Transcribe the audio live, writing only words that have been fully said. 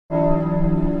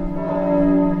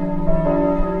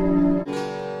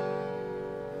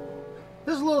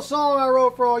little song I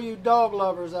wrote for all you dog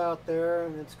lovers out there,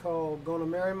 and it's called Gonna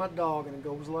Marry My Dog, and it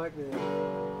goes like this.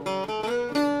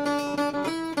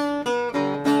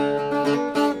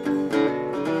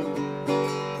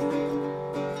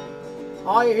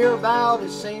 All you hear about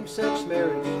is same-sex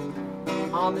marriage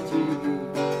on the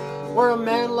TV, where a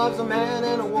man loves a man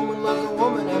and a woman loves a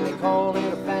woman, and they call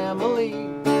it a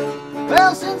family.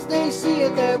 Well, since they see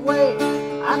it that way,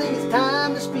 I think it's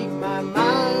time to speak my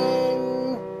mind.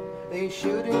 They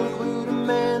should include a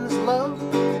man's love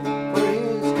for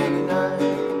his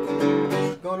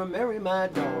canine. Gonna marry my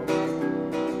dog.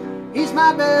 He's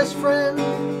my best friend.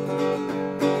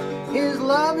 His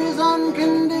love is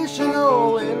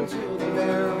unconditional until the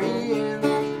very end.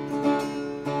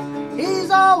 He's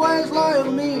always loyal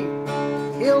to me.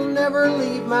 He'll never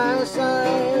leave my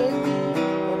side.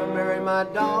 Gonna marry my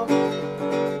dog,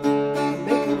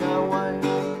 make her my wife.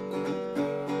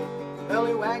 Well,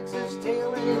 he wags his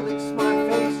tail and he licks my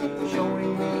face,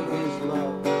 showing me his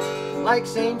love. Like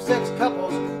same-sex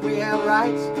couples, we have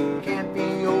rights, can't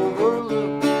be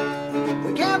overlooked.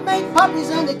 We can't make puppies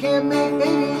and they can't make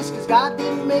babies, 'cause God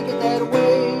didn't make it that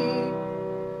way.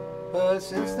 But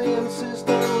since they insist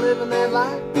on living that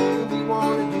life, we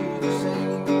want to do the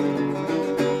same.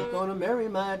 Gonna marry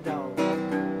my dog.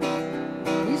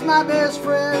 He's my best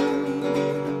friend.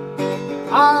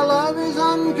 Our love is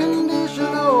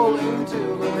unconditional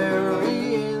until the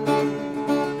very end.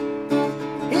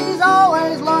 He's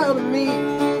always loyal to me.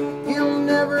 He'll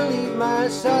never leave my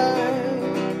side.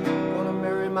 Gonna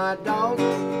marry my dog,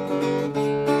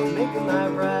 make her my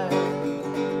bride.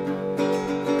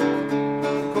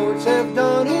 The courts have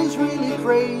done is really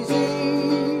crazy,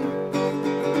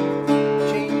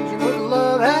 changing what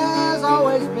love has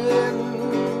always been,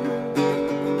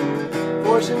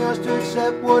 forcing us to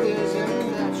accept what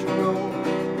isn't natural.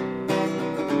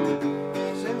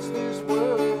 Since this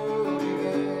world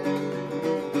began,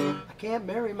 I can't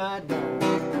marry my dog.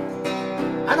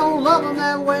 I don't love him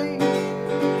that way.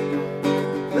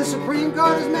 The Supreme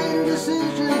Court has made a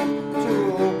decision to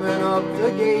open up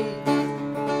the gate,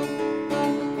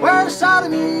 where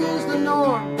sodomy is the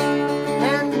norm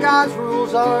and God's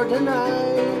rules are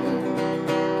denied.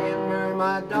 Can't marry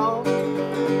my dog,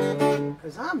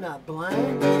 'cause I'm not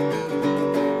blind.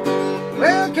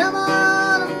 Well, come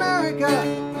on, America,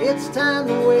 it's time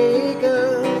to wake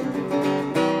up,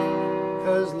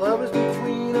 'cause love is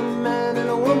between a man and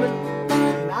a woman,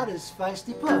 not his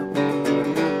feisty pup.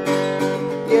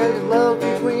 Yeah, there's love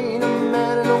between a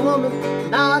man and a woman,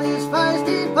 not his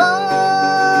feisty pup.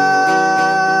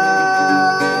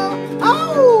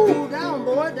 Oh, down,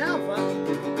 boy, down, fine.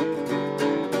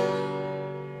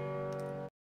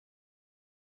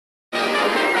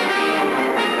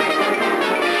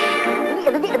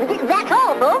 That's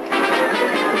all, folks.